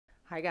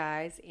Hi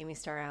guys, Amy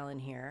Starr Allen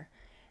here.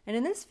 And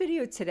in this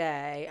video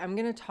today, I'm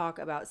going to talk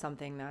about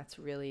something that's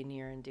really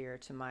near and dear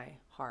to my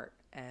heart,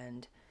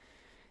 and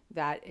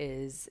that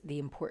is the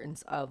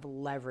importance of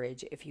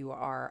leverage if you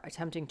are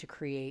attempting to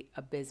create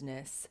a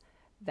business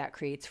that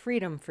creates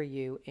freedom for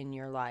you in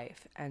your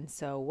life. And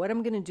so what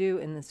I'm going to do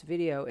in this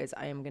video is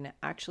I am going to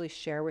actually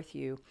share with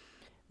you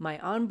my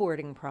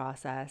onboarding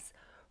process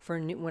for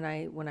when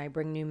I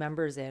bring new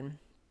members in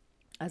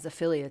as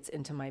affiliates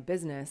into my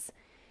business,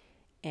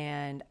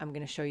 and I'm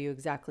going to show you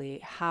exactly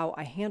how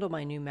I handle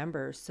my new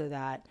members so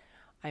that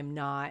I'm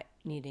not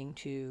needing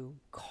to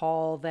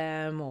call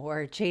them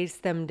or chase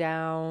them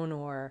down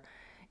or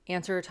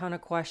answer a ton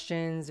of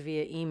questions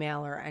via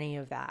email or any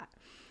of that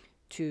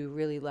to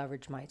really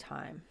leverage my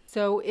time.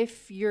 So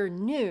if you're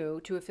new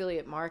to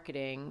affiliate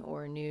marketing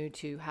or new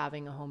to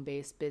having a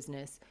home-based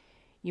business,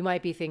 you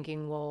might be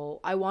thinking, well,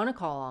 I want to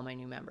call all my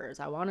new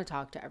members. I want to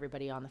talk to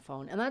everybody on the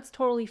phone. And that's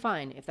totally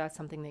fine if that's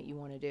something that you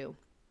want to do.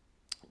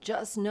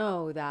 Just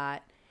know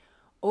that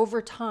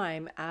over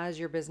time, as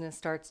your business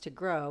starts to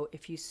grow,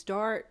 if you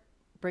start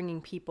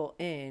bringing people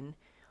in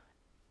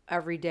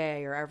every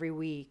day or every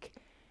week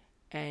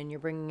and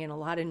you're bringing in a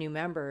lot of new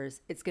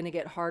members, it's going to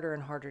get harder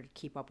and harder to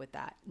keep up with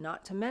that.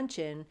 Not to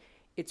mention,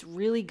 it's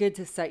really good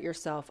to set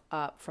yourself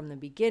up from the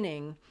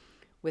beginning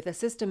with a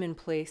system in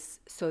place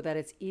so that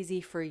it's easy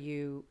for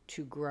you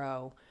to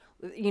grow.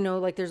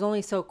 Like there's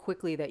only so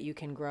quickly that you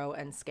can grow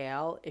and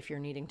scale if you're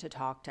needing to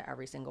talk to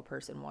every single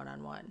person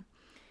one-on-one.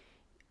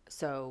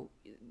 So,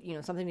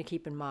 something to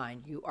keep in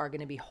mind, you are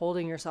going to be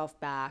holding yourself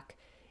back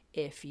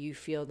if you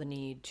feel the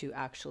need to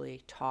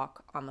actually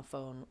talk on the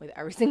phone with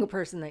every single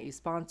person that you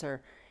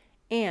sponsor.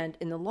 And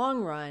in the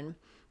long run,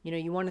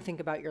 you want to think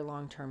about your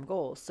long-term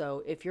goals.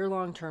 So if your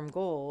long-term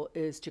goal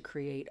is to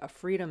create a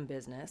freedom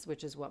business,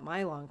 which is what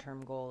my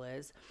long-term goal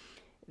is,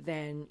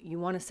 then you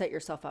want to set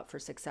yourself up for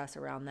success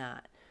around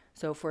that.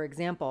 So for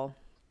example,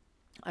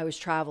 I was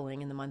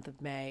traveling in the month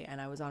of May and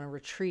I was on a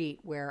retreat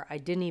where I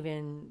didn't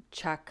even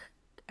check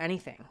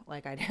anything.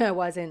 Like I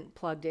wasn't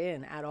plugged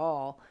in at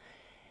all.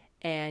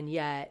 And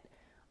yet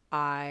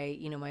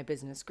my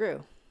business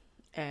grew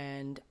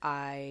and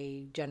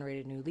I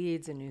generated new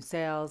leads and new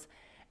sales.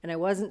 And I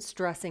wasn't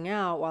stressing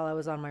out while I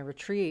was on my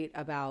retreat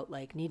about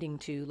needing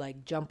to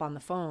jump on the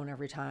phone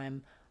every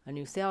time a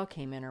new sale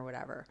came in or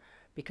whatever,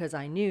 because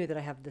I knew that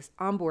I have this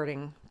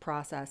onboarding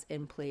process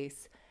in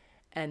place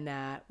and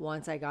that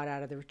once I got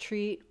out of the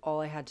retreat,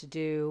 all I had to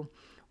do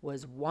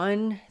was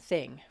one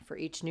thing for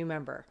each new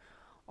member.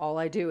 All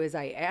I do is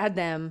I add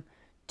them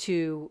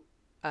to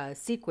a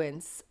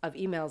sequence of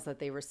emails that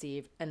they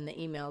receive, and the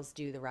emails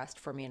do the rest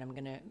for me. And I'm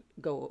going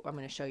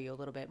to show you a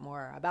little bit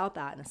more about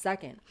that in a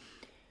second.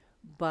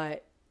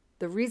 But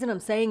the reason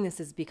I'm saying this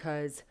is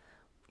because,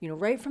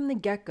 right from the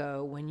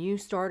get-go, when you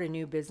start a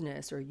new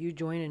business or you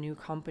join a new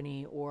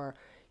company or,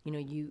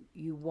 you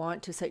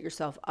want to set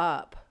yourself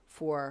up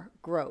for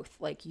growth.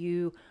 Like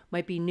you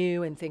might be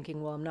new and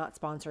thinking, well, I'm not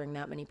sponsoring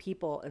that many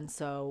people, and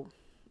so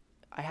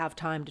I have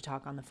time to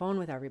talk on the phone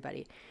with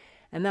everybody.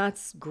 And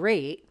that's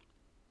great.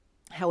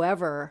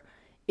 However,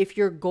 if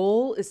your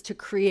goal is to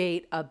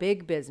create a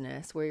big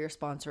business where you're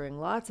sponsoring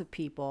lots of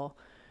people,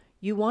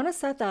 you want to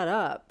set that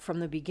up from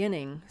the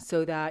beginning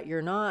so that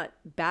you're not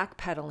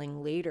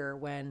backpedaling later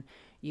when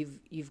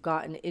you've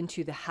gotten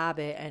into the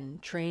habit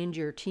and trained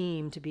your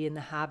team to be in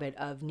the habit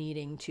of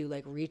needing to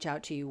reach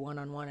out to you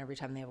one-on-one every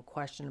time they have a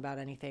question about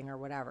anything or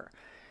whatever.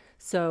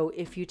 So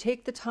if you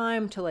take the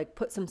time to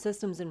put some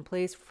systems in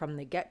place from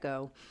the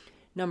get-go,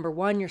 number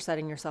one, you're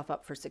setting yourself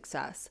up for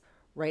success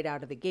right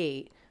out of the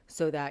gate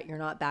so that you're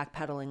not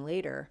backpedaling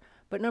later.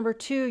 But number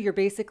two, you're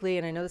basically,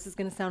 and I know this is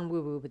going to sound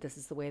woo-woo, but this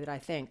is the way that I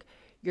think,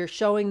 you're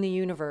showing the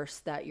universe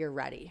that you're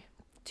ready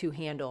to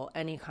handle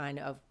any kind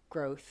of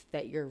growth,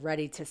 that you're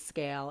ready to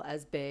scale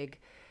as big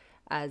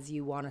as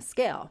you want to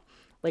scale.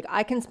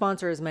 I can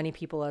sponsor as many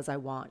people as I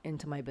want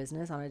into my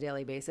business on a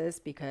daily basis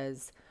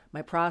because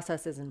my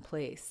process is in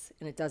place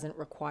and it doesn't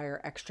require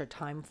extra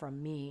time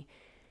from me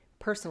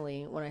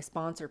personally when I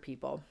sponsor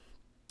people,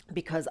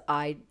 because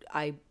I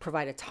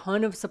provide a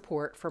ton of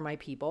support for my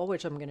people,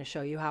 which I'm going to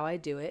show you how I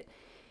do it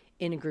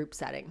in a group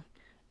setting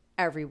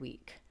every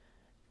week.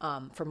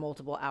 For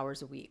multiple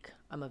hours a week,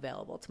 I'm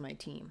available to my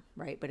team,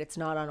 right? But it's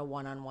not on a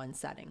one-on-one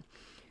setting.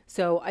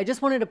 So I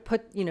just wanted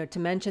to to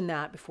mention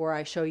that before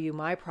I show you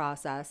my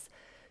process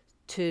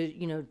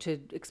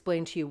to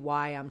explain to you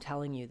why I'm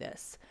telling you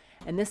this.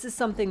 And this is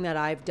something that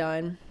I've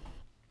done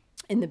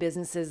in the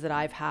businesses that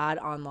I've had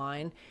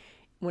online.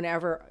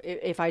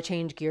 If I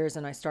change gears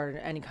and I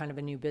started any kind of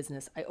a new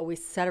business, I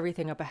always set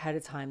everything up ahead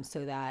of time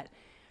so that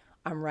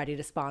I'm ready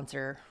to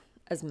sponsor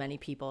as many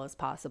people as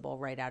possible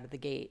right out of the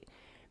gate.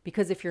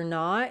 Because if you're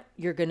not,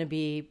 you're going to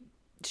be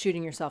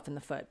shooting yourself in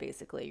the foot,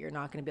 basically. You're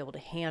not going to be able to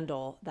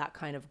handle that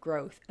kind of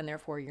growth, and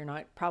therefore you're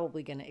not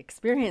probably going to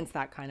experience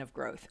that kind of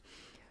growth.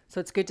 So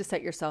it's good to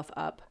set yourself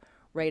up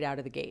right out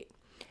of the gate.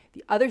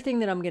 The other thing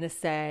that I'm going to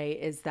say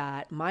is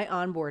that my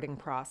onboarding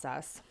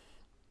process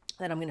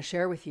that I'm going to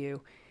share with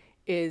you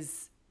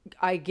is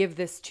I give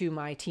this to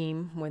my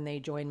team when they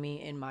join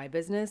me in my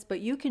business, but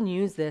you can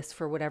use this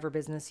for whatever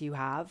business you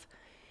have.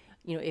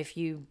 If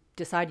you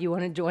decide you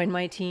want to join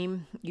my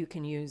team, you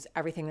can use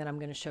everything that I'm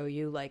going to show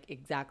you, like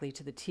exactly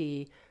to the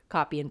T,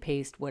 copy and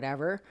paste,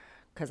 whatever,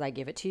 because I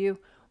give it to you.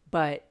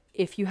 But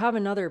if you have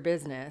another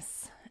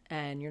business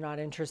and you're not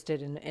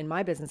interested in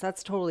my business,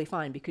 that's totally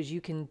fine, because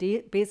you can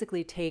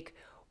basically take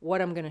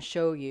what I'm going to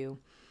show you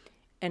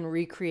and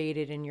recreate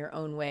it in your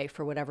own way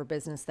for whatever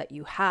business that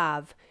you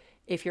have,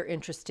 if you're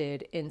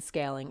interested in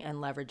scaling and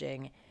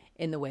leveraging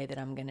in the way that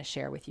I'm going to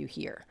share with you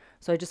here.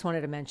 So I just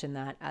wanted to mention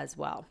that as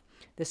well.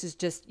 This is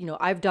just,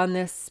 I've done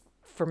this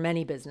for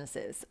many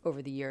businesses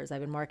over the years.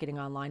 I've been marketing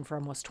online for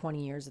almost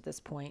 20 years at this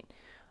point.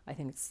 I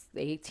think it's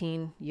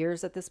 18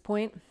 years at this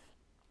point.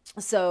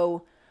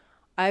 So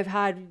I've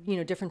had,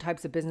 different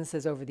types of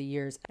businesses over the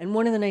years. And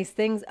one of the nice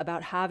things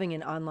about having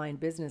an online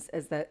business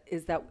is that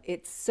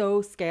it's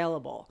so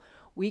scalable.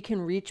 We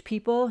can reach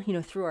people,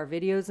 through our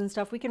videos and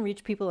stuff. We can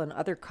reach people in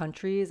other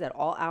countries at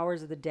all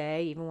hours of the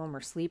day, even when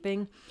we're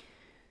sleeping.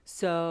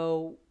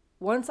 So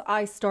once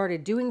I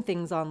started doing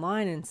things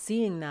online and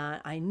seeing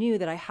that, I knew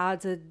that I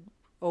had to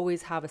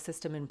always have a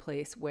system in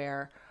place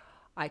where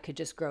I could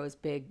just grow as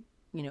big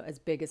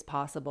as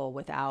possible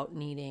without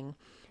needing,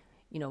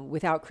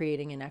 without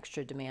creating an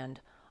extra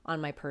demand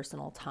on my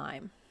personal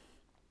time.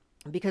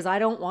 Because I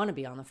don't want to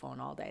be on the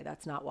phone all day.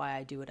 That's not why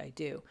I do what I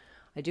do.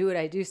 I do what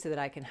I do so that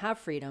I can have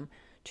freedom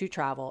to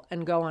travel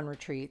and go on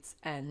retreats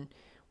and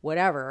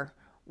whatever,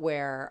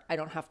 where I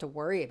don't have to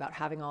worry about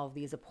having all of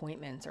these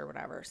appointments or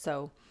whatever.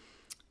 So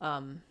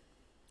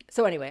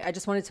anyway, I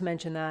just wanted to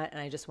mention that. And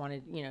I just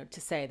wanted,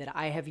 to say that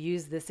I have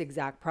used this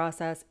exact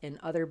process in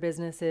other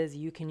businesses.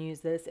 You can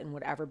use this in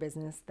whatever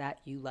business that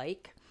you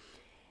like.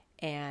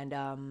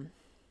 And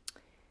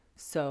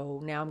so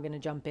now I'm going to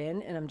jump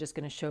in and I'm just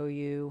going to show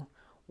you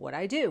what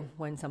I do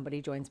when somebody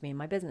joins me in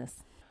my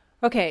business.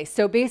 Okay,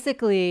 so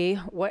basically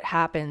what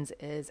happens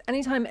is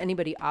anytime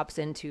anybody opts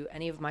into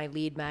any of my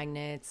lead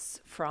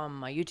magnets from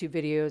my YouTube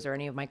videos or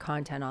any of my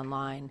content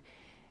online,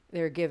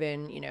 they're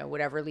given,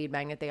 whatever lead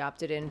magnet they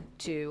opted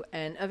into,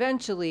 and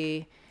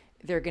eventually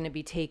they're going to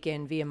be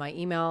taken via my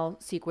email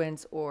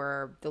sequence,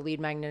 or the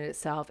lead magnet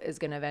itself is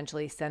going to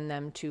eventually send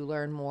them to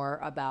learn more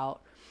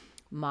about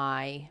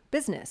my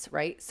business,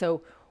 right?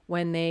 So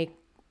when they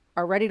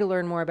are ready to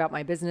learn more about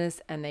my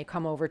business and they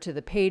come over to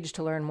the page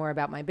to learn more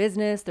about my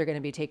business, they're going to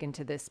be taken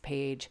to this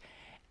page,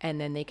 and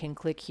then they can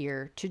click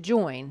here to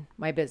join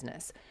my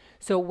business.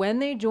 So when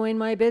they join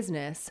my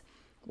business,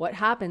 what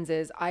happens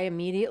is I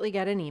immediately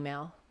get an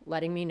email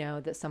letting me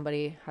know that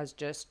somebody has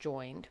just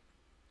joined.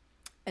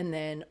 And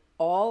then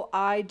all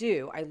I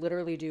do, I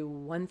literally do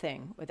one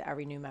thing with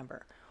every new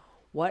member.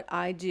 What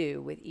I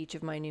do with each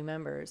of my new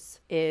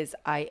members is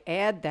I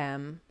add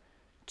them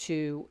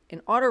to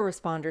an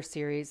autoresponder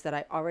series that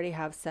I already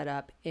have set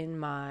up in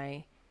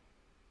my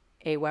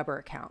Aweber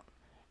account.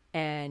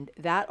 And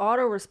that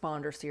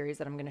autoresponder series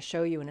that I'm going to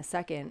show you in a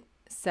second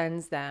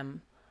sends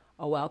them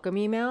a welcome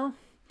email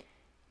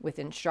with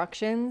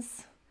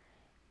instructions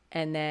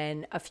and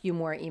then a few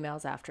more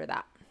emails after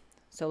that.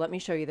 So let me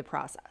show you the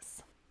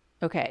process.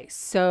 Okay,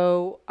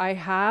 so I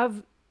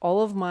have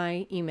all of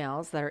my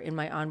emails that are in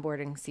my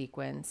onboarding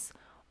sequence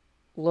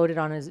loaded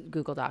on a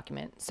Google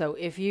document. So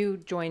if you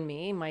join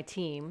me, my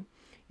team,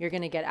 you're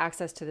going to get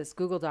access to this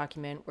Google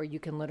document where you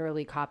can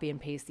literally copy and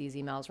paste these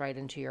emails right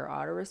into your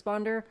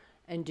autoresponder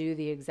and do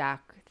the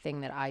exact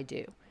thing that I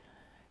do.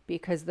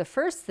 Because the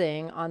first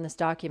thing on this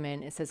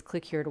document, it says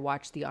click here to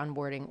watch the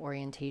onboarding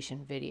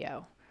orientation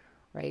video,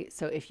 right?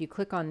 So if you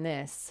click on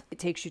this, it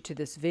takes you to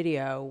this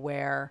video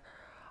where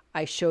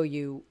I show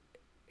you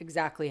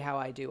exactly how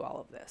I do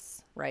all of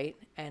this, right?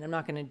 And I'm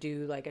not going to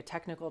do like a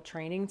technical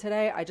training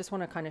today. I just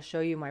want to kind of show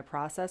you my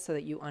process so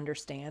that you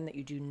understand that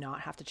you do not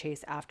have to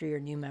chase after your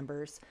new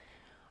members.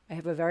 I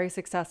have a very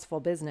successful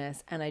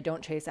business and I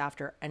don't chase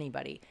after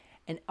anybody.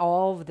 And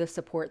all of the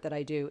support that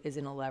I do is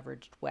in a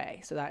leveraged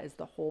way. So that is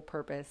the whole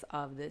purpose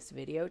of this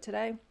video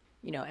today.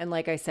 And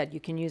like I said, you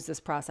can use this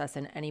process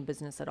in any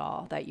business at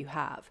all that you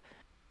have.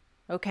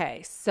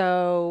 Okay,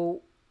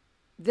 so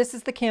this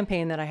is the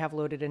campaign that I have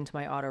loaded into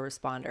my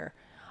autoresponder.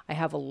 I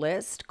have a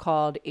list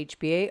called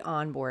HBA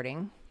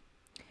Onboarding.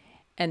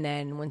 And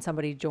then when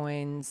somebody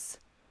joins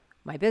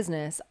my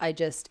business, I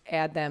just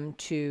add them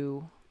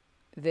to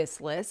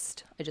this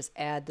list. I just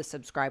add the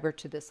subscriber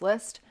to this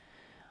list.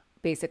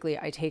 Basically,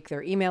 I take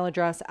their email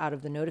address out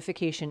of the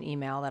notification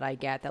email that I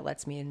get that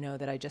lets me know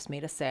that I just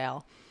made a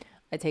sale.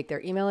 I take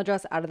their email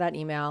address out of that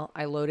email,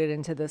 I load it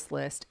into this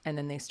list, and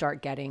then they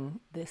start getting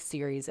this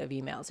series of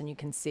emails. And you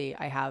can see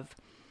I have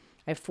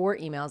 4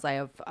 emails. I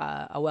have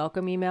a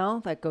welcome email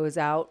that goes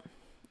out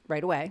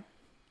right away.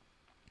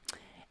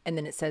 And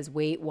then it says,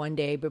 wait 1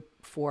 day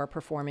before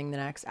performing the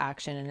next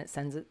action. And it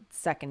sends a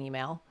second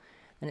email.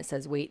 And it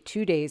says, wait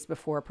 2 days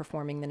before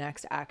performing the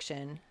next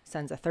action,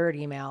 sends a third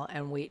email,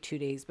 and wait 2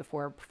 days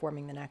before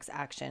performing the next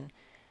action,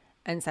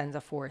 and sends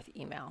a fourth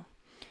email.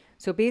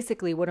 So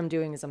basically what I'm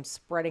doing is I'm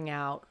spreading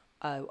out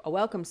a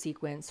welcome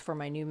sequence for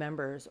my new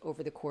members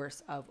over the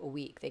course of a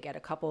week. They get a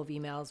couple of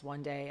emails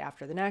one day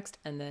after the next,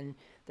 and then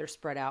they're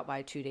spread out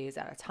by 2 days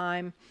at a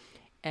time.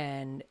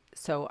 And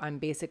so I'm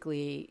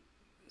basically,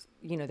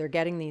 they're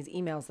getting these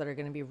emails that are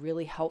going to be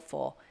really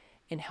helpful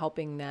in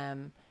helping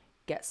them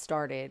get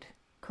started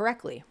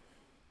correctly.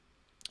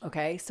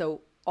 Okay,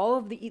 so all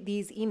of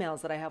these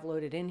emails that I have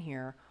loaded in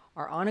here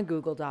are on a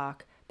Google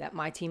Doc that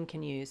my team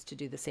can use to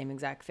do the same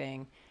exact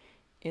thing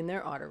in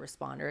their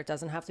autoresponder. It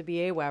doesn't have to be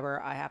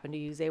Aweber. I happen to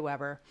use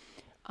Aweber.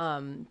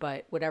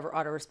 But whatever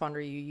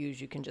autoresponder you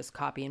use, you can just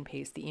copy and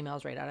paste the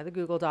emails right out of the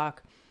Google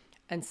Doc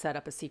and set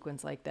up a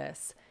sequence like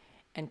this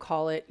and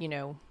call it,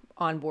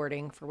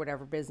 onboarding for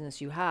whatever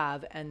business you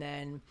have. And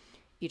then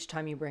each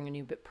time you bring a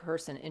new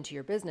person into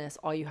your business,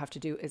 all you have to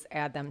do is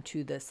add them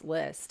to this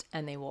list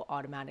and they will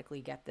automatically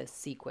get this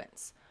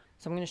sequence.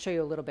 So I'm going to show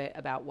you a little bit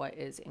about what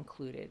is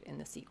included in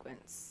the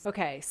sequence.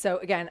 Okay, so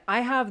again, I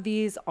have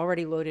these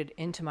already loaded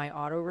into my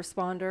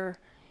autoresponder.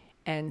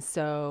 And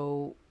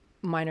so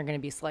mine are going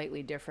to be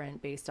slightly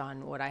different based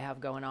on what I have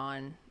going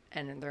on.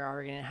 And they're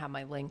already going to have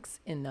my links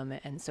in them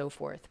and so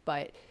forth.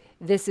 But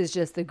this is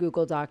just the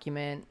Google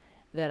document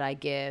that I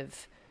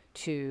give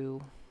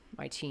to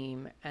my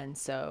team. And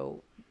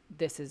so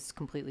this is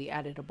completely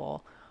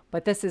editable.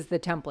 But this is the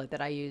template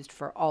that I used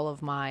for all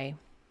of my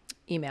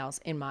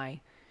emails in my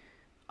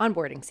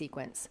onboarding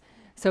sequence.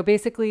 So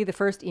basically the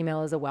first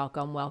email is a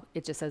welcome. Well,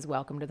 it just says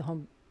welcome to the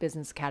Home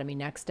Business Academy,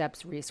 next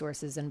steps,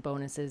 resources, and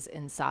bonuses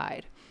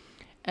inside.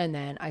 And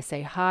then I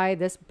say, hi,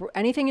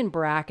 anything in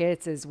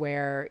brackets is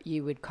where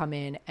you would come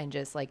in and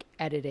just like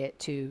edit it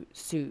to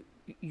suit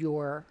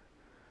your,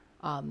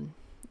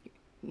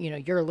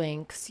 your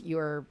links,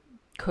 your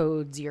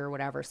codes, your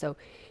whatever. So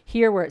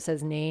here where it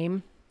says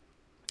name,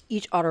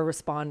 each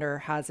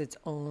autoresponder has its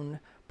own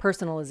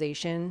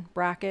personalization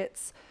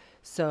brackets.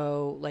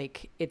 So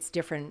like it's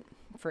different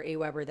for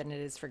Aweber than it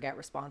is for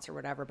GetResponse or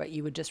whatever, but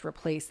you would just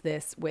replace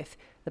this with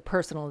the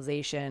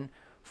personalization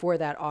for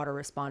that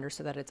autoresponder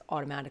so that it's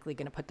automatically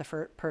going to put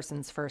the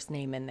person's first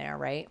name in there,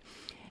 right?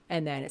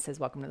 And then it says,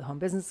 welcome to the Home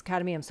Business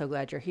Academy. I'm so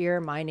glad you're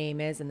here. My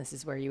name is, and this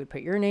is where you would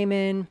put your name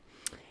in.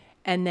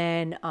 And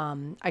then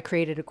I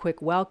created a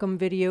quick welcome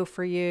video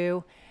for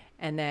you.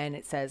 And then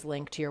it says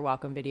link to your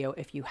welcome video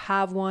if you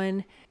have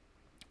one.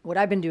 What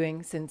I've been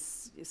doing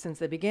since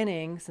the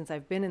beginning, since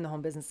I've been in the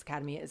Home Business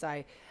Academy, is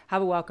I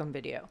have a welcome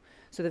video.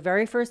 So the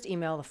very first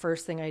email, the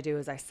first thing I do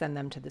is I send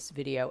them to this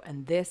video.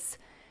 And this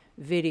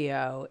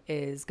video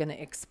is going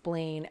to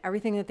explain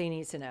everything that they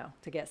need to know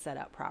to get set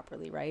up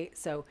properly, right?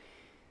 So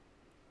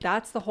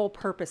that's the whole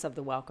purpose of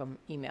the welcome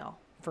email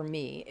for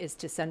me, is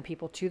to send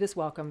people to this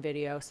welcome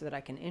video so that I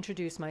can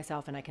introduce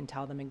myself and I can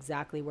tell them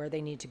exactly where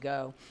they need to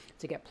go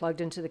to get plugged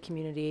into the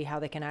community, how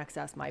they can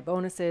access my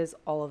bonuses,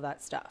 all of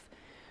that stuff.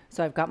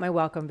 So I've got my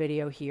welcome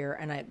video here,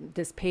 and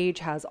this page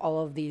has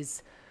all of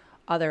these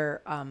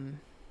other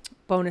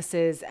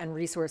bonuses and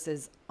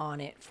resources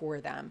on it for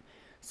them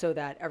so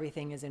that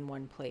everything is in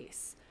one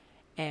place.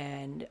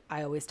 And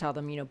I always tell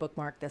them,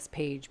 bookmark this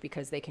page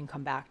because they can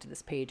come back to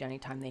this page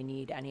anytime they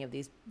need any of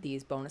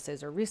these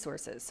bonuses or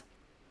resources.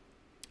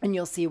 And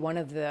you'll see one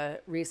of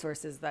the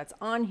resources that's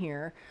on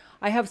here.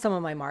 I have some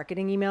of my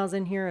marketing emails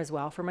in here as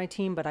well for my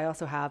team, but I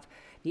also have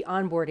the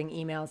onboarding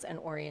emails and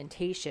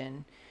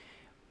orientation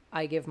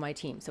I give my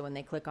team. So when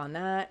they click on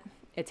that,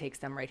 it takes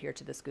them right here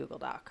to this Google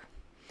Doc.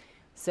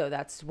 So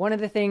that's one of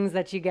the things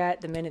that you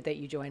get the minute that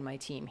you join my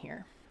team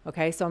here.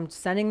 Okay, so I'm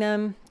sending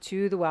them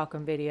to the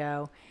welcome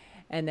video,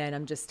 and then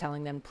I'm just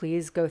telling them,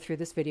 please go through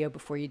this video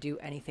before you do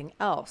anything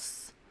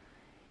else.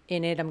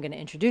 In it, I'm going to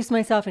introduce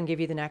myself and give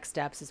you the next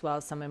steps, as well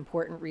as some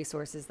important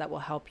resources that will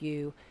help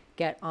you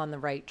get on the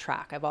right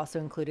track. I've also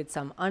included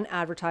some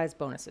unadvertised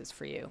bonuses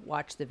for you.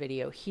 Watch the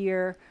video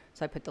here.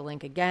 So I put the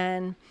link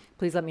again.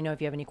 Please let me know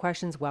if you have any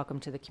questions. Welcome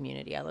to the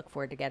community. I look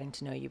forward to getting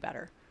to know you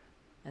better.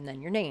 And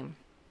then your name.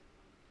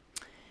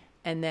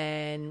 And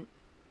then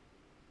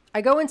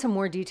I go into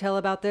more detail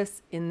about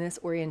this in this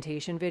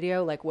orientation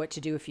video, like what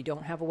to do if you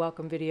don't have a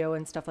welcome video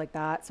and stuff like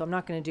that. So I'm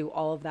not going to do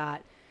all of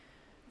that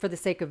for the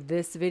sake of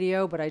this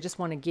video, but I just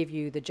want to give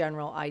you the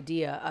general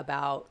idea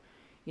about,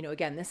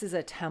 again, this is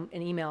an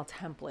email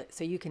template,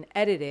 so you can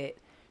edit it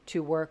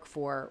to work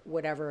for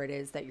whatever it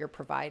is that you're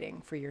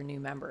providing for your new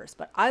members.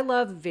 But I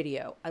love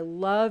video. I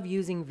love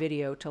using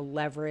video to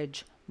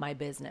leverage my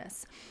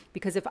business,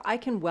 because if I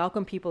can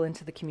welcome people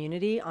into the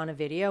community on a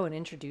video and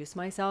introduce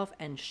myself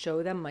and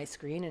show them my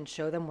screen and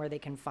show them where they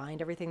can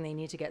find everything they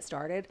need to get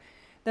started,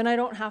 then I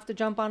don't have to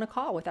jump on a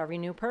call with every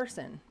new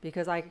person,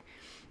 because I'd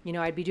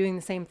be doing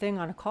the same thing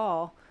on a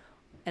call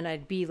and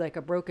I'd be like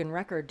a broken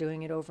record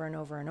doing it over and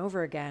over and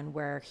over again.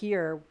 Where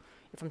here,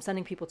 if I'm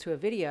sending people to a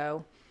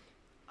video,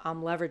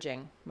 I'm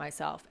leveraging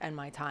myself and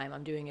my time.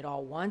 I'm doing it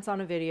all once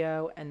on a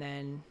video, and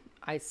then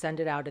I send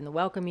it out in the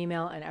welcome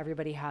email, and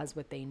everybody has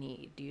what they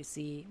need. Do you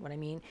see what I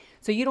mean?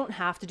 So you don't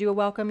have to do a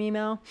welcome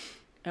email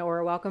or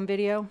a welcome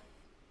video,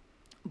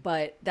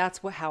 but that's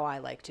how I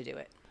like to do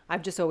it.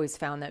 I've just always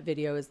found that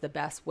video is the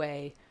best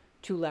way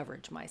to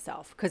leverage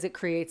myself, because it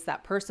creates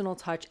that personal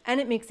touch and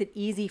it makes it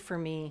easy for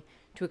me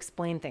to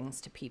explain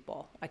things to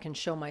people. I can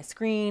show my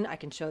screen, I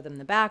can show them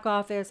the back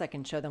office, I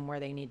can show them where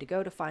they need to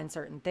go to find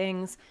certain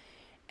things.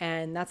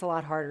 And that's a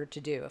lot harder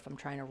to do if I'm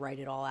trying to write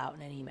it all out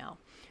in an email.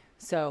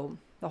 So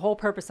the whole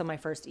purpose of my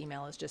first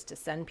email is just to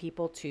send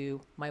people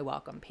to my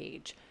welcome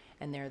page.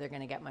 And there they're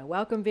going to get my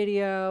welcome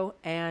video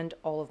and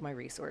all of my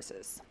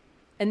resources.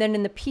 And then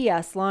in the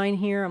PS line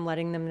here, I'm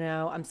letting them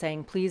know, I'm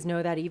saying, please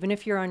know that even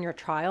if you're on your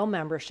trial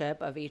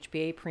membership of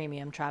HBA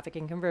Premium Traffic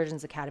and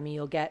Conversions Academy,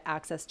 you'll get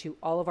access to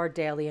all of our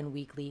daily and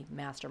weekly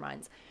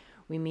masterminds.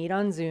 We meet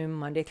on Zoom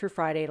Monday through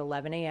Friday at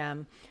 11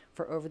 a.m.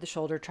 for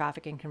over-the-shoulder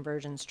traffic and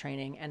conversions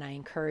training, and I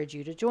encourage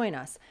you to join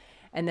us.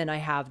 And then I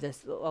have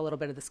a little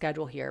bit of the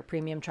schedule here.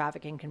 Premium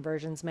Traffic and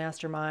Conversions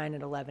Mastermind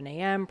at 11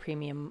 a.m.,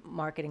 Premium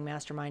Marketing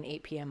Mastermind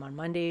 8 p.m. on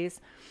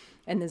Mondays.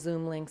 And the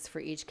Zoom links for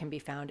each can be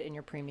found in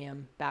your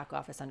premium back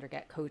office under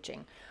Get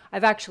Coaching.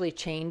 I've actually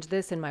changed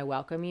this in my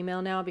welcome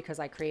email now because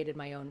I created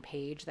my own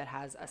page that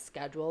has a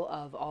schedule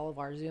of all of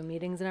our Zoom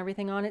meetings and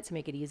everything on it to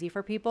make it easy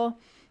for people.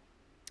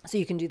 So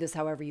you can do this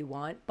however you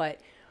want.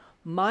 But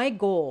my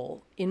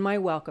goal in my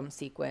welcome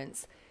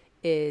sequence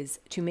is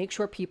to make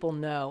sure people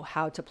know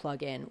how to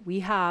plug in.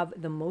 We have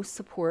the most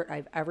support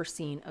I've ever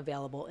seen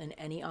available in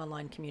any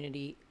online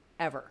community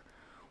ever,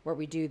 where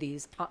we do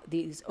these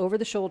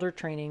over-the-shoulder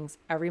trainings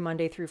every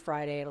Monday through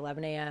Friday at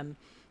 11 a.m.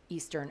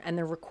 Eastern, and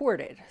they're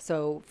recorded.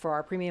 So for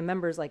our premium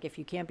members, like if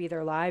you can't be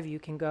there live, you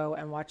can go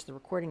and watch the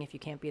recording if you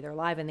can't be there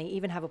live. And they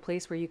even have a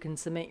place where you can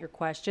submit your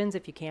questions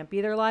if you can't be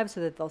there live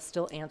so that they'll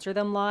still answer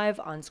them live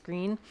on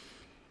screen.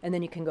 And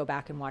then you can go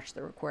back and watch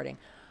the recording.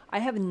 I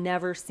have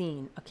never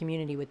seen a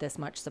community with this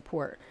much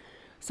support.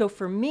 So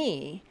for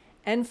me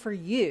and for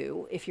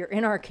you, if you're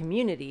in our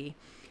community,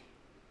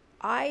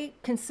 I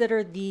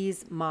consider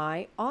these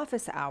my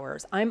office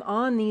hours. I'm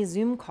on these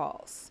Zoom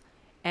calls,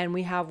 and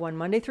we have one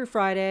Monday through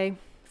Friday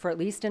for at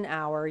least an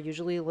hour,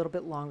 usually a little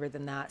bit longer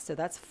than that. So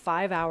that's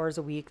 5 hours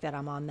a week that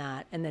I'm on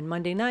that. And then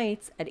Monday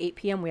nights at 8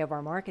 p.m., we have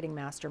our marketing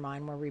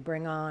mastermind where we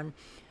bring on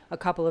a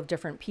couple of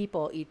different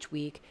people each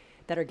week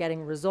that are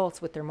getting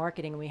results with their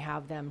marketing. And we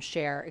have them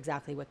share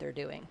exactly what they're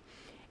doing.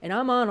 And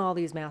I'm on all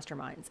these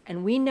masterminds,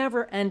 and we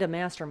never end a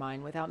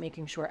mastermind without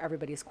making sure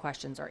everybody's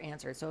questions are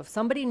answered. So if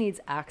somebody needs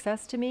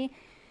access to me,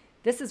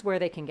 this is where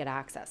they can get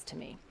access to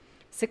me.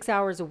 6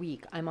 hours a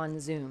week, I'm on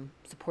Zoom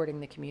supporting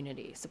the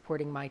community,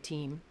 supporting my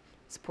team,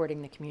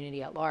 supporting the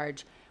community at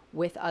large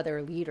with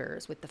other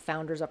leaders, with the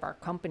founders of our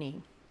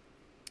company.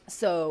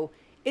 So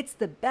it's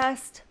the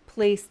best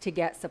place to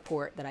get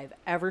support that I've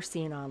ever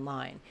seen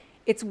online.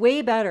 It's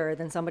way better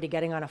than somebody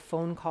getting on a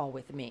phone call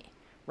with me,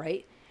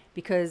 right?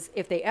 Because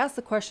if they ask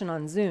the question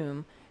on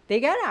Zoom, they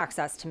get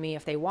access to me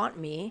if they want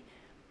me,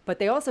 but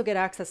they also get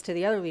access to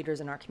the other leaders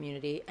in our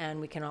community,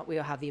 and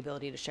we'll have the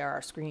ability to share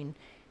our screen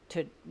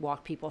to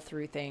walk people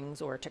through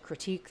things or to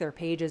critique their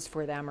pages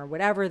for them or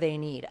whatever they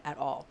need at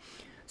all.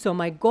 So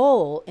my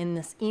goal in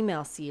this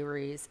email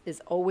series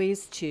is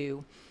always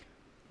to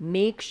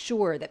make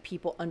sure that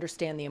people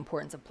understand the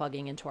importance of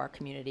plugging into our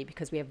community,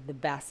 because we have the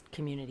best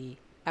community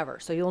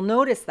ever. So you'll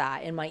notice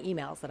that in my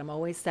emails that I'm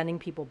always sending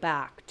people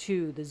back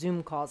to the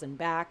Zoom calls and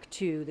back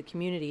to the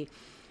community.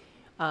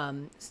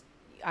 I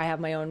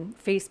have my own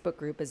Facebook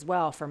group as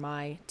well for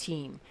my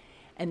team.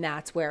 And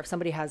that's where if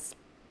somebody has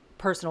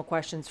personal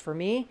questions for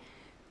me,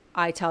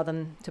 I tell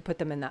them to put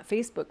them in that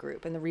Facebook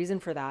group. And the reason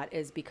for that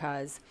is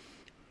because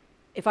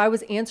if I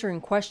was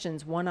answering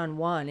questions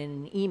one-on-one in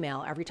an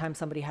email every time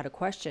somebody had a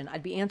question,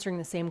 I'd be answering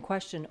the same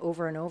question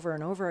over and over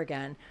and over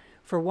again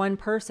for one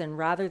person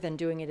rather than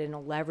doing it in a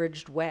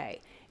leveraged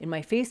way. In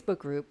my Facebook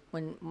group,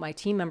 when my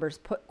team members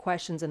put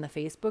questions in the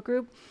Facebook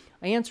group,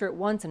 I answer it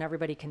once and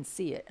everybody can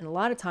see it. And a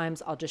lot of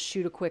times I'll just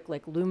shoot a quick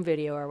Loom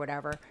video or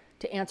whatever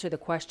to answer the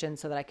question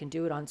so that I can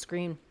do it on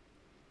screen.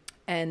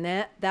 And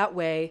that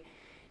way,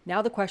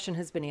 now the question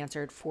has been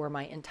answered for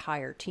my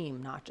entire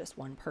team, not just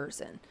one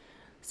person.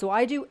 So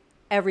I do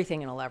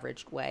everything in a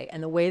leveraged way.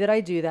 And the way that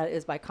I do that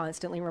is by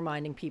constantly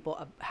reminding people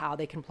of how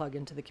they can plug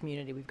into the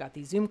community. We've got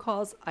these Zoom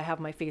calls. I have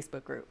my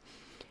Facebook group.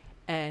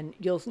 And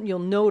you'll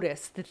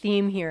notice the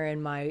theme here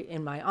in my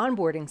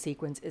onboarding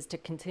sequence is to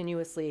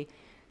continuously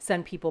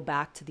send people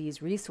back to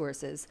these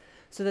resources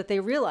so that they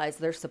realize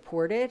they're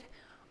supported.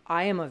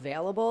 I am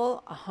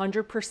available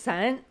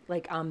 100%.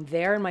 I'm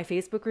there in my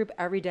Facebook group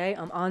every day.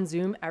 I'm on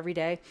Zoom every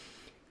day.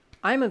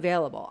 I'm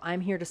available.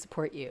 I'm here to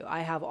support you.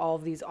 I have all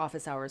of these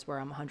office hours where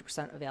I'm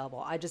 100%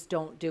 available. I just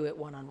don't do it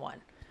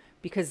one-on-one,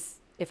 because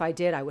if I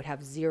did, I would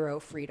have zero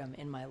freedom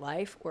in my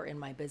life or in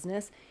my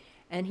business.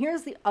 And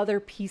here's the other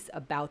piece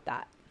about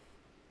that.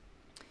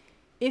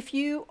 If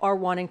you are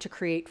wanting to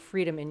create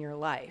freedom in your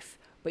life,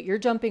 but you're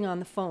jumping on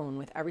the phone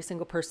with every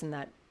single person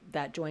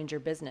that joins your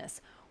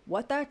business,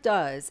 what that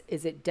does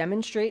is it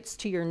demonstrates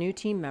to your new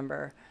team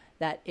member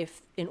that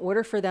if in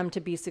order for them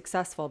to be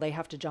successful, they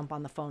have to jump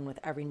on the phone with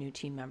every new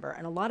team member.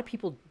 And a lot of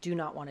people do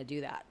not want to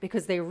do that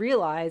because they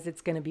realize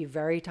it's going to be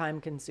very time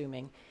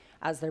consuming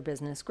as their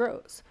business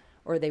grows,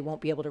 or they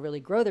won't be able to really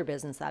grow their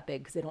business that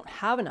big because they don't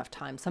have enough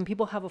time. Some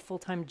people have a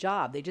full-time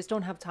job. They just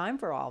don't have time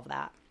for all of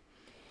that.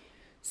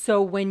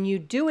 So when you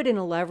do it in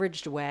a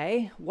leveraged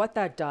way, what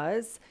that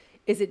does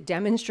is it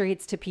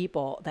demonstrates to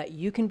people that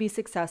you can be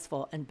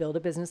successful and build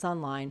a business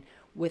online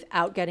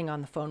without getting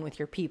on the phone with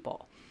your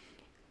people.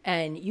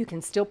 And you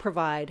can still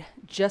provide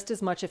just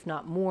as much, if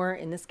not more.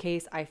 In this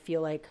case, I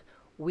feel like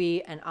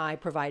I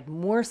provide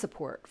more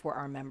support for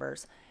our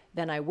members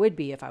than I would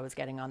be if I was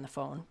getting on the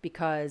phone,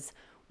 because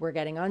we're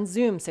getting on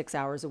Zoom 6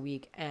 hours a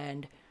week,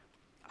 and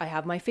I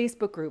have my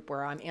Facebook group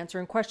where I'm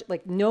answering questions.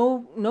 Like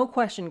no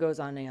question goes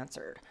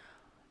unanswered,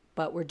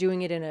 but we're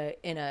doing it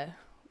in a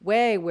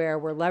way where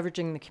we're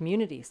leveraging the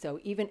community. So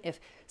even if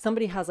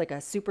somebody has like a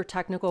super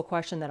technical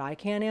question that I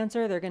can't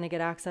answer, they're going to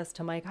get access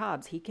to Mike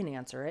Hobbs. He can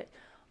answer it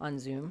on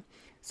Zoom.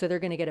 So they're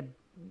going to get a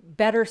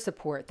better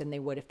support than they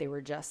would if they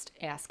were just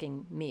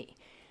asking me.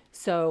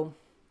 So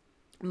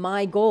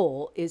my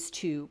goal is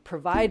to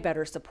provide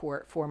better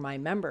support for my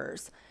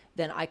members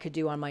than I could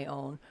do on my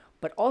own,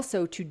 but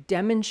also to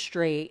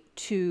demonstrate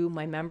to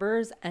my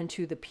members and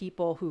to the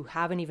people who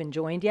haven't even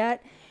joined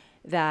yet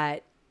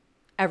that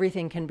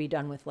everything can be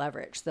done with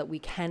leverage, so that we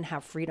can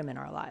have freedom in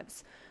our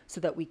lives, so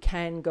that we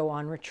can go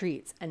on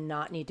retreats and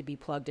not need to be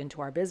plugged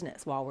into our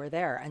business while we're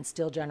there and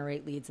still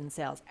generate leads and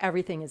sales.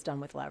 Everything is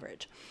done with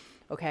leverage.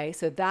 Okay,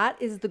 so that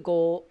is the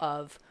goal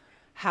of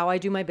how I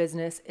do my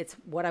business. It's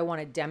what I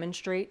want to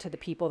demonstrate to the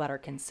people that are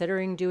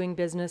considering doing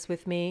business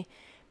with me,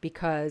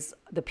 because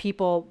the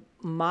people,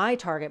 my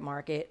target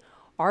market,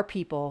 are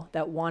people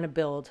that want to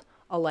build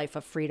a life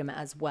of freedom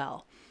as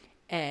well.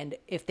 And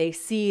if they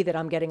see that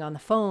I'm getting on the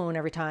phone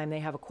every time they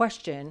have a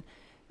question,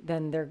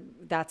 then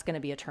that's going to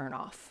be a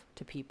turnoff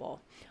to people.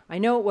 I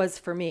know it was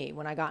for me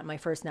when I got in my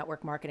first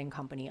network marketing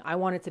company. I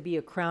wanted to be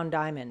a crown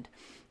diamond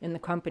in the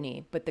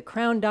company, but the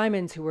crown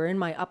diamonds who were in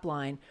my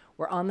upline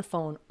were on the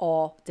phone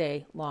all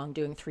day long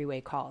doing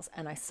three-way calls.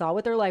 And I saw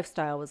what their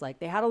lifestyle was like.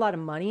 They had a lot of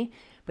money,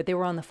 but they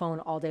were on the phone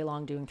all day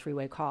long doing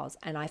three-way calls.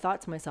 And I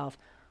thought to myself,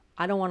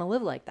 I don't want to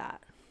live like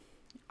that.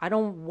 I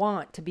don't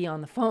want to be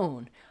on the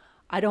phone.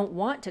 I don't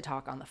want to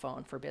talk on the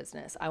phone for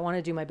business. I want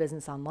to do my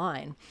business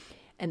online.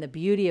 And the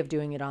beauty of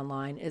doing it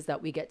online is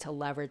that we get to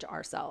leverage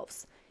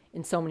ourselves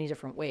in so many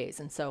different ways.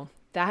 And so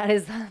that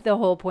is the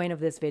whole point of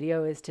this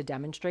video, is to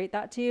demonstrate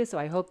that to you. So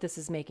I hope this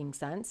is making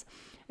sense.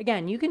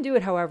 Again, you can do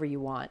it however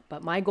you want,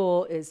 but my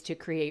goal is to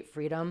create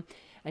freedom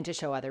and to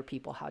show other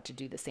people how to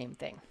do the same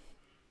thing.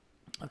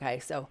 Okay,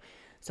 so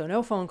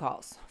no phone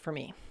calls for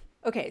me.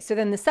 Okay, so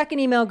then the second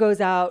email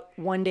goes out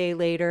one day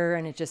later,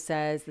 and it just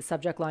says, the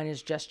subject line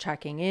is just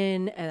checking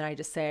in. And I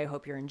just say, I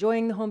hope you're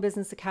enjoying the Home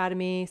Business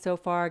Academy so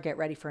far. Get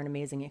ready for an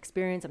amazing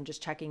experience. I'm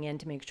just checking in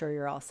to make sure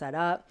you're all set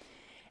up.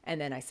 And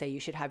then I say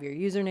you should have your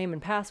username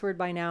and password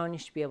by now, and you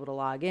should be able to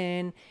log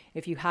in.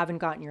 If you haven't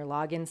gotten your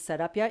login set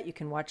up yet, you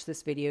can watch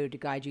this video to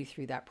guide you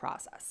through that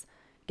process.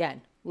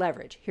 Again,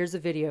 leverage. Here's a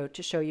video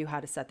to show you how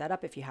to set that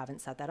up if you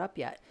haven't set that up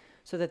yet,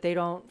 so that they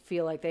don't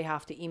feel like they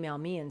have to email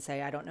me and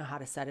say, I don't know how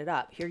to set it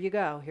up. Here you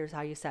go. Here's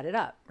how you set it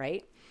up,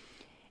 right?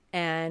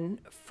 And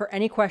for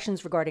any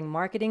questions regarding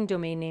marketing,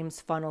 domain names,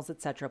 funnels,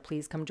 etc.,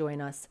 please come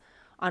join us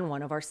on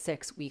one of our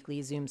 6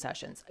 weekly Zoom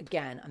sessions.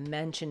 Again, I'm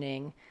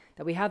mentioning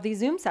that we have these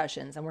Zoom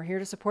sessions, and we're here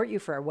to support you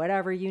for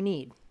whatever you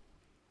need.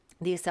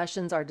 These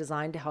sessions are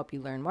designed to help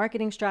you learn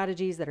marketing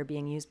strategies that are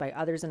being used by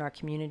others in our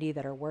community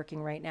that are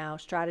working right now,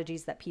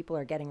 strategies that people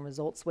are getting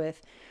results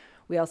with.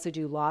 We also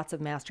do lots of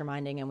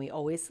masterminding, and we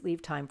always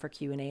leave time for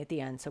Q&A at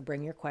the end, so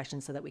bring your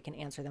questions so that we can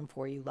answer them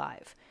for you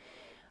live.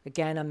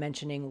 Again, I'm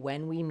mentioning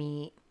when we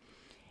meet,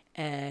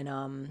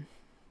 and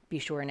be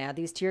sure and add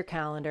these to your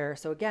calendar.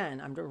 So again,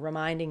 I'm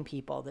reminding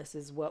people, this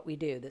is what we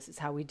do. This is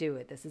how we do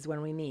it. This is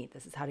when we meet.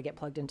 This is how to get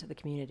plugged into the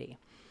community.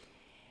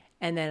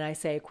 And then I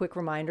say a quick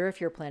reminder, if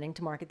you're planning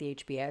to market the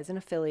HBA as an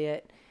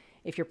affiliate,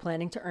 if you're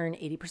planning to earn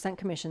 80%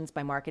 commissions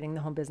by marketing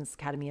the Home Business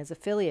Academy as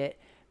affiliate,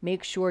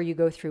 make sure you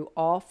go through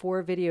all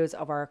 4 videos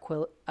of our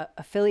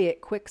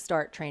affiliate quick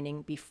start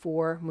training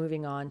before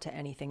moving on to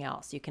anything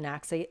else. You can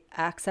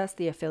access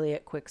the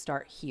affiliate quick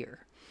start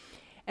here.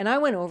 And I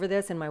went over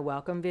this in my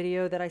welcome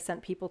video that I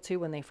sent people to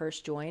when they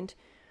first joined,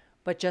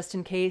 but just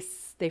in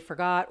case they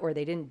forgot, or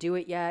they didn't do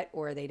it yet,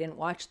 or they didn't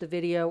watch the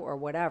video or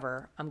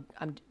whatever, I'm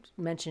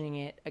mentioning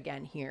it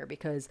again here,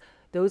 because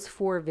those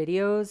 4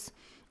 videos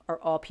are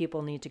all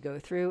people need to go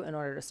through in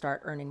order to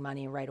start earning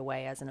money right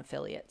away as an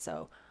affiliate.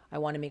 So I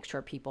want to make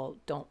sure people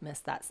don't miss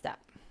that step.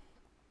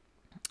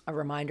 A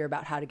reminder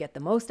about how to get the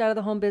most out of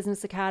the Home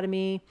Business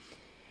Academy.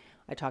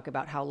 I talk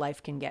about how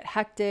life can get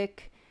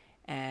hectic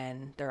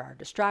and there are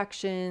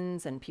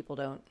distractions and people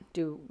don't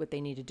do what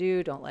they need to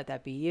do. Don't let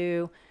that be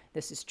you.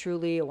 This is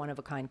truly a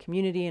one-of-a-kind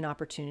community and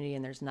opportunity,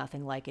 and there's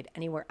nothing like it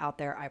anywhere out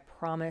there. I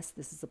promise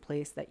this is a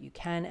place that you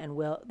can and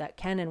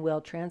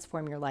will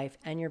transform your life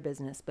and your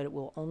business, but it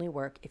will only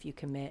work if you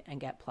commit and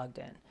get plugged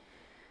in.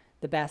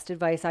 The best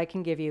advice I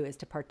can give you is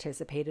to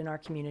participate in our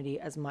community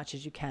as much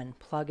as you can.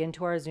 Plug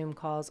into our Zoom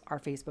calls, our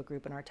Facebook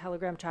group, and our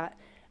Telegram chat,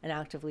 and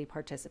actively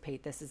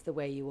participate. This is the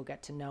way you will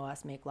get to know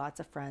us, make lots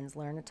of friends,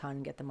 learn a ton,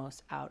 and get the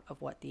most out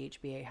of what the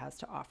HBA has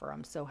to offer.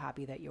 I'm so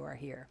happy that you are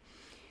here.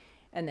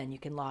 And then you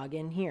can log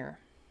in here.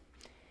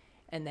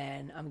 And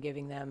then I'm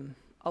giving them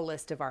a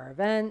list of our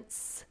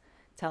events,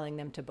 telling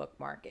them to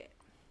bookmark it.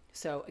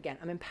 So again,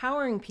 I'm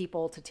empowering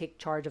people to take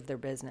charge of their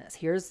business.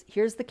 Here's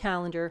the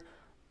calendar,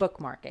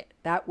 bookmark it.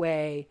 That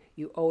way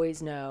you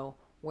always know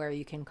where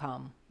you can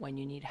come when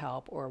you need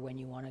help or when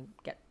you want to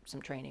get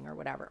some training or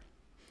whatever.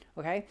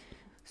 Okay?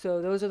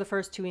 So those are the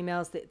first 2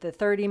 emails. The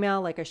third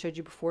email, like I showed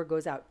you before,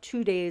 goes out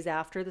 2 days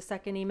after the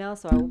second email.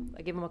 So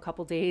I give them a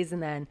couple days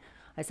and then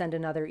I send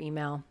another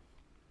email.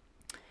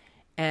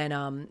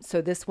 And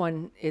so this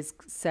one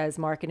says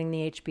marketing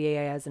the HBA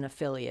as an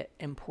affiliate,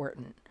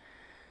 important.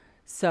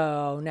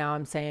 So now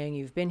I'm saying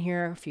you've been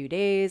here a few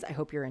days. I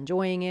hope you're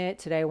enjoying it.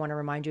 Today I want to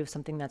remind you of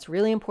something that's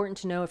really important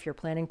to know if you're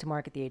planning to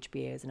market the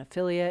HBA as an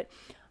affiliate.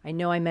 I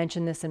know I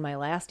mentioned this in my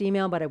last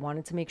email, but I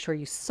wanted to make sure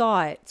you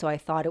saw it, so I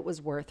thought it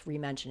was worth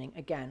re-mentioning.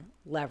 Again,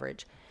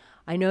 leverage.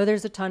 I know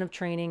there's a ton of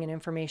training and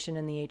information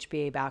in the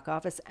HBA back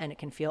office, and it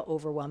can feel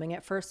overwhelming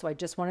at first, so I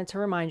just wanted to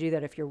remind you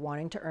that if you're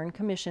wanting to earn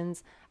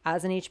commissions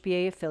as an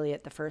HBA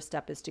affiliate, the first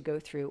step is to go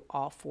through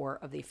all 4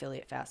 of the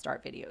Affiliate Fast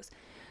Start videos.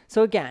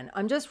 So again,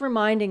 I'm just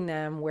reminding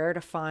them where to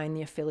find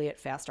the Affiliate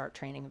Fast Start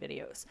training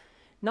videos.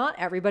 Not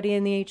everybody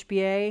in the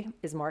HBA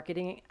is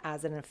marketing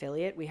as an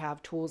affiliate. We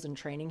have tools and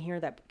training here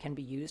that can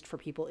be used for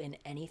people in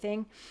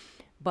anything.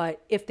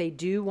 But if they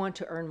do want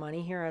to earn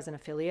money here as an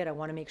affiliate, I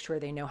want to make sure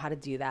they know how to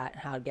do that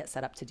and how to get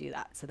set up to do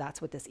that. So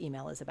that's what this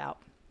email is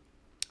about.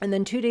 And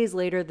then 2 days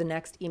later, the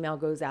next email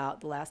goes out,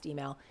 the last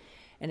email,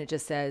 and it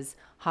just says,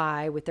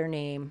 hi, with their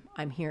name,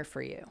 I'm here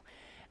for you.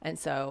 And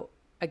so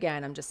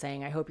again, I'm just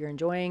saying, I hope you're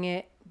enjoying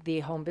it. The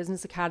Home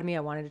Business Academy,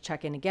 I wanted to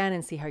check in again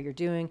and see how you're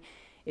doing.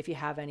 If you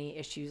have any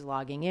issues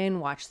logging in,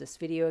 watch this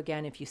video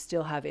again. If you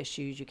still have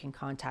issues, you can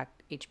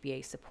contact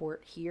HBA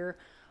support here.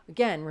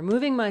 Again,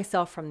 removing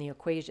myself from the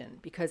equation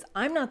because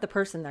I'm not the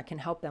person that can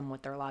help them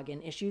with their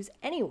login issues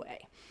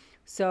anyway.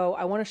 So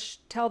I want to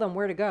tell them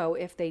where to go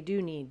if they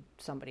do need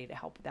somebody to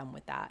help them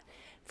with that.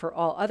 For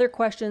all other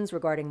questions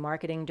regarding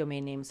marketing,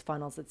 domain names,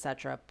 funnels,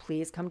 etc.,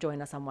 please come join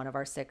us on one of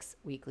our 6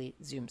 weekly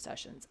Zoom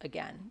sessions.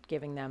 Again,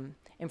 giving them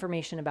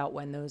information about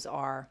when those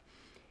are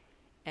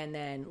and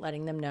then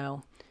letting them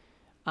know.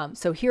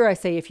 So here I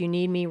say, if you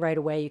need me right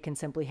away, you can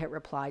simply hit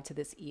reply to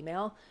this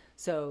email.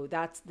 So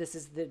this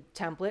is the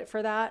template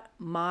for that.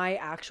 My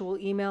actual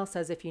email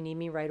says, if you need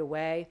me right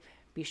away,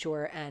 be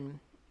sure and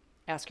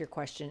ask your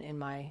question in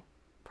my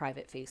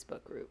private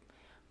Facebook group.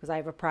 Because I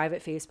have a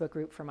private Facebook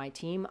group for my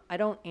team. I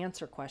don't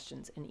answer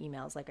questions in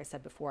emails. Like I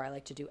said before, I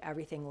like to do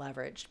everything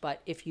leveraged.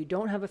 But if you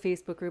don't have a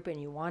Facebook group and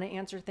you want to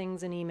answer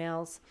things in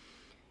emails,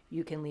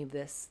 you can leave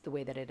this the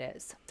way that it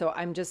is. So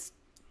I'm just,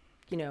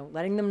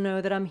 letting them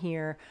know that I'm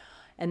here.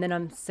 And then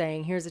I'm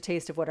saying, here's a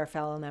taste of what our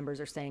fellow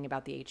members are saying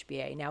about the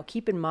HBA. Now,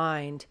 keep in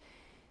mind,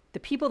 the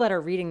people that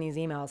are reading these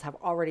emails have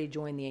already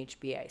joined the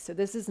HBA. So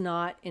this is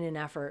not in an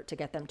effort to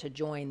get them to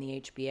join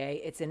the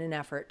HBA. It's in an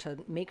effort to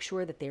make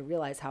sure that they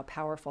realize how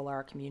powerful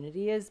our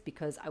community is,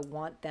 because I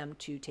want them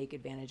to take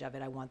advantage of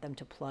it. I want them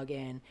to plug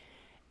in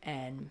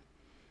and,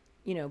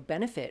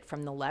 benefit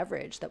from the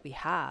leverage that we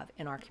have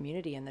in our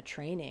community and the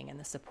training and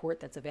the support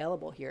that's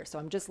available here. So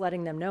I'm just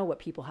letting them know what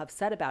people have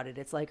said about it.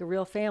 It's like a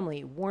real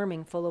family,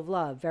 warming, full of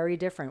love, very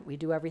different. We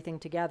do everything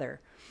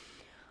together.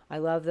 I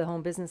love the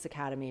Home Business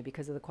Academy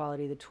because of the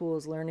quality of the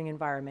tools, learning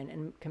environment,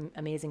 and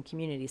amazing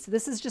community. So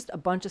this is just a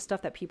bunch of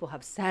stuff that people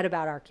have said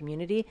about our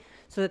community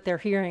so that they're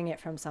hearing it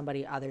from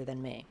somebody other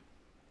than me.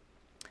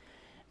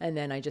 And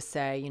then I just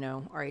say,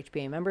 our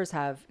HBA members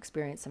have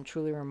experienced some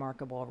truly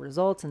remarkable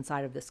results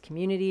inside of this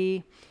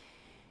community.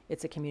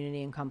 It's a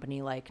community and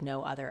company like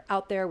no other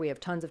out there. We have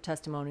tons of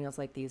testimonials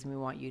like these, and we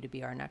want you to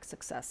be our next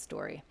success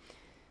story.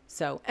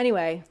 So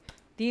anyway,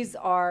 these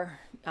are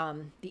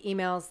the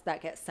emails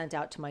that get sent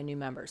out to my new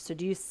members. So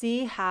do you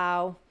see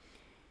how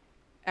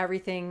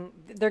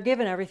they're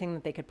given everything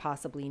that they could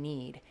possibly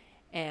need?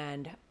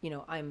 And,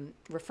 I'm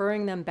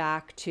referring them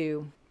back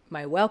to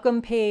my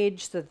welcome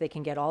page so that they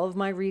can get all of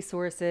my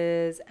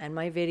resources and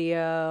my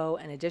video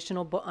and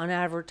additional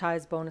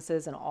unadvertised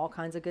bonuses and all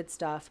kinds of good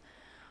stuff.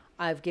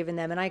 I've given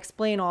them, and I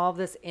explain all of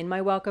this in my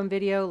welcome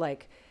video,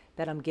 like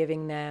that I'm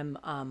giving them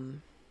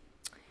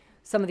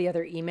some of the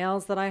other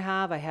emails that I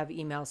have. I have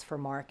emails for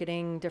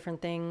marketing,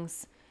 different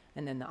things,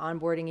 and then the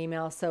onboarding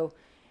email. So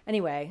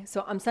anyway,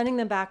 so I'm sending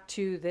them back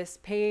to this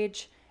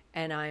page,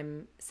 and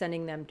I'm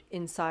sending them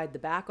inside the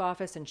back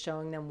office and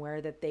showing them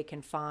where that they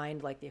can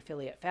find like the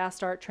Affiliate Fast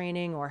Start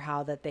training, or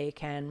how that they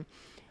can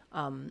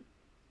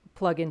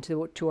plug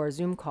into our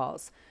Zoom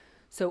calls.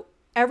 So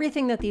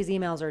everything that these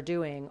emails are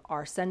doing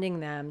are sending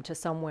them to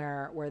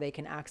somewhere where they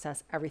can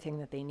access everything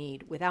that they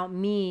need without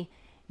me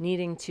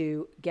needing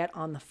to get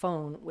on the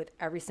phone with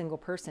every single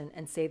person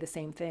and say the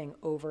same thing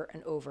over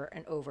and over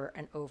and over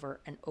and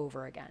over and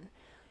over again.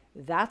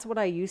 That's what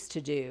I used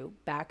to do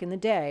back in the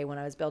day when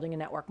I was building a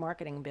network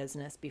marketing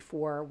business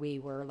before we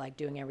were like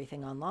doing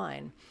everything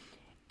online.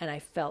 And I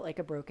felt like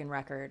a broken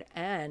record,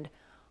 and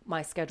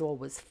my schedule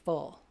was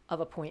full of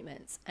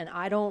appointments, and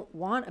I don't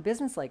want a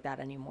business like that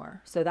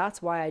anymore. So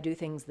that's why I do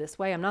things this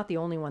way. I'm not the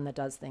only one that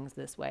does things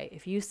this way.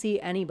 If you see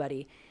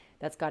anybody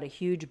that's got a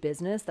huge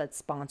business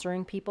that's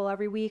sponsoring people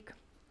every week,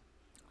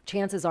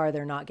 chances are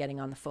they're not getting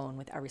on the phone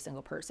with every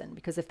single person,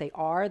 because if they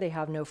are, they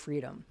have no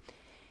freedom.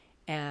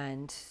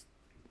 And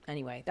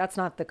anyway, that's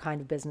not the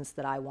kind of business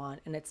that I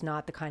want, and it's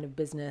not the kind of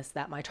business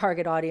that my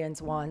target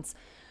audience wants.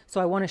 So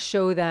I want to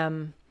show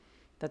them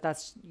that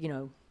that's,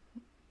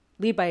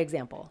 lead by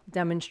example,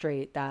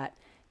 demonstrate that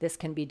this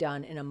can be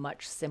done in a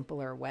much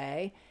simpler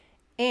way.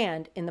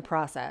 And in the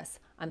process,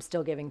 I'm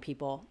still giving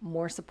people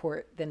more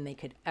support than they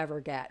could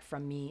ever get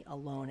from me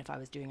alone if I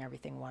was doing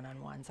everything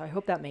one-on-one. So I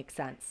hope that makes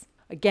sense.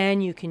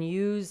 Again, you can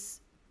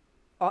use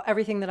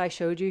everything that I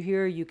showed you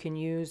here, you can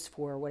use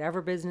for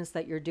whatever business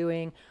that you're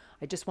doing.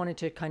 I just wanted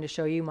to kind of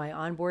show you my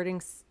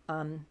onboarding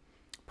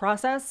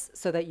process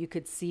so that you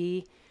could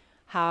see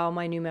how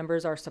my new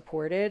members are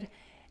supported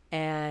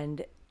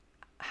and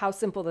how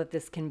simple that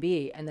this can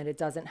be, and that it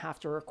doesn't have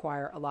to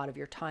require a lot of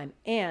your time.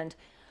 And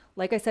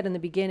like I said in the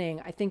beginning,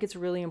 I think it's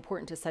really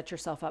important to set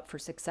yourself up for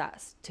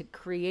success, to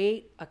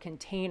create a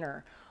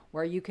container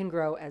where you can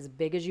grow as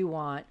big as you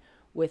want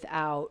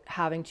without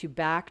having to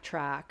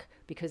backtrack,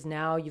 because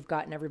now you've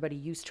gotten everybody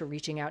used to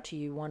reaching out to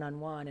you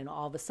one-on-one, and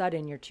all of a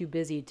sudden you're too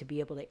busy to be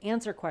able to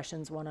answer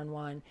questions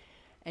one-on-one,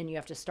 and you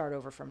have to start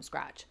over from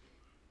scratch.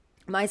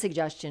 My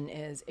suggestion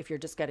is, if you're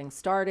just getting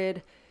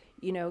started,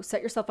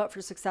 set yourself up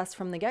for success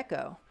from the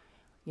get-go.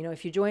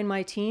 If you join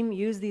my team,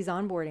 use these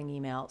onboarding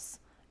emails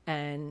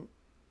and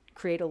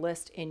create a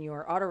list in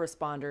your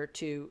autoresponder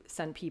to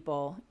send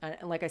people. And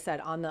like I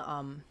said,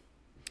 on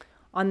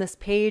this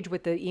page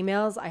with the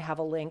emails, I have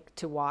a link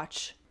to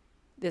watch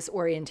this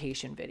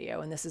orientation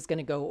video, and this is going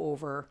to go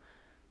over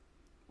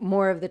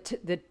more of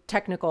the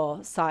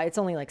technical side. It's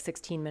only like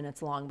 16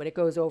 minutes long, but it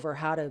goes over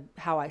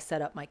how I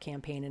set up my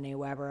campaign in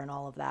Aweber and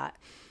all of that.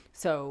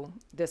 So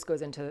this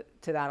goes into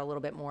that a little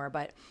bit more.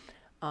 But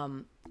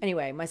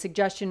anyway, my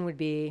suggestion would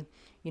be,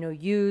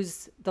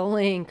 use the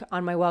link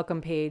on my welcome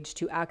page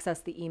to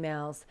access the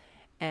emails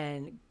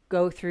and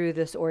go through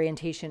this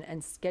orientation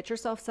and get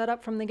yourself set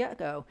up from the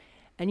get-go.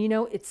 And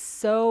it's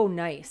so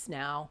nice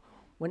now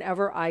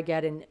whenever I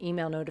get an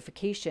email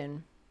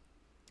notification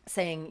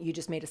saying you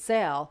just made a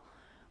sale.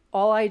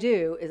 All I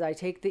do is I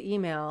take the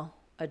email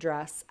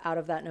address out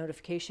of that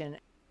notification,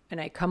 and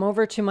I come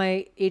over to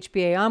my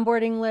HBA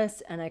onboarding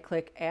list and I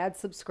click add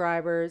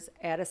subscribers,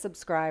 add a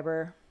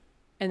subscriber,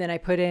 and then I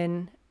put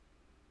in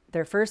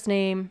their first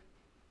name,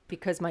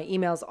 because my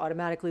emails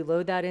automatically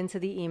load that into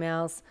the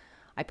emails.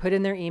 I put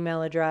in their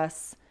email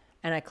address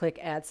and I click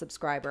add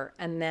subscriber,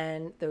 and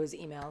then those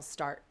emails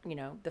start,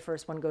 the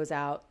first one goes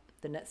out,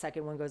 the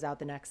second one goes out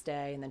the next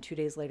day, and then 2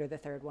 days later the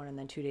third one, and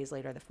then 2 days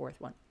later the fourth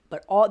one.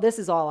 But this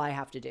is all I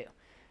have to do,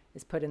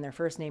 is put in their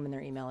first name and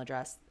their email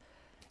address.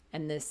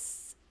 And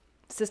this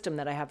system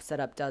that I have set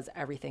up does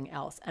everything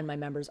else. And my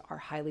members are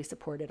highly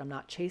supported. I'm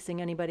not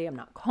chasing anybody. I'm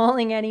not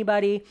calling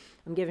anybody.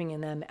 I'm giving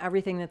them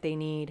everything that they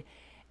need.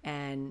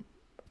 And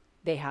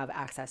they have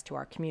access to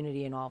our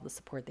community and all the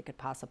support they could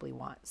possibly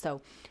want.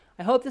 So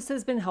I hope this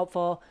has been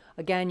helpful.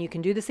 Again, you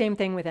can do the same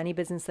thing with any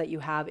business that you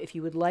have. If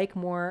you would like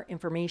more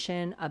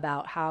information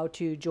about how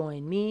to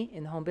join me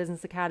in the Home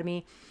Business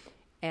Academy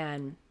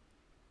and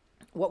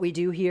what we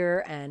do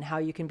here and how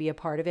you can be a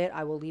part of it,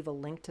 I will leave a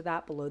link to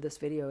that below this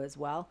video as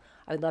well.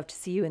 I would love to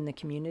see you in the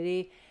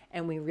community,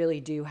 and we really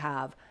do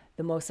have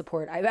the most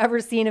support I've ever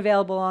seen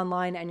available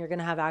online, and you're going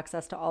to have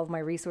access to all of my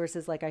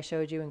resources like I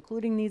showed you,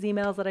 including these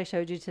emails that I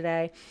showed you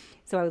today.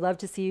 So I would love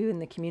to see you in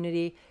the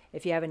community.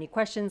 If you have any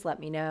questions, let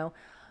me know.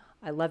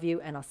 I love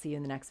you, and I'll see you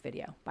in the next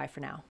video. Bye for now.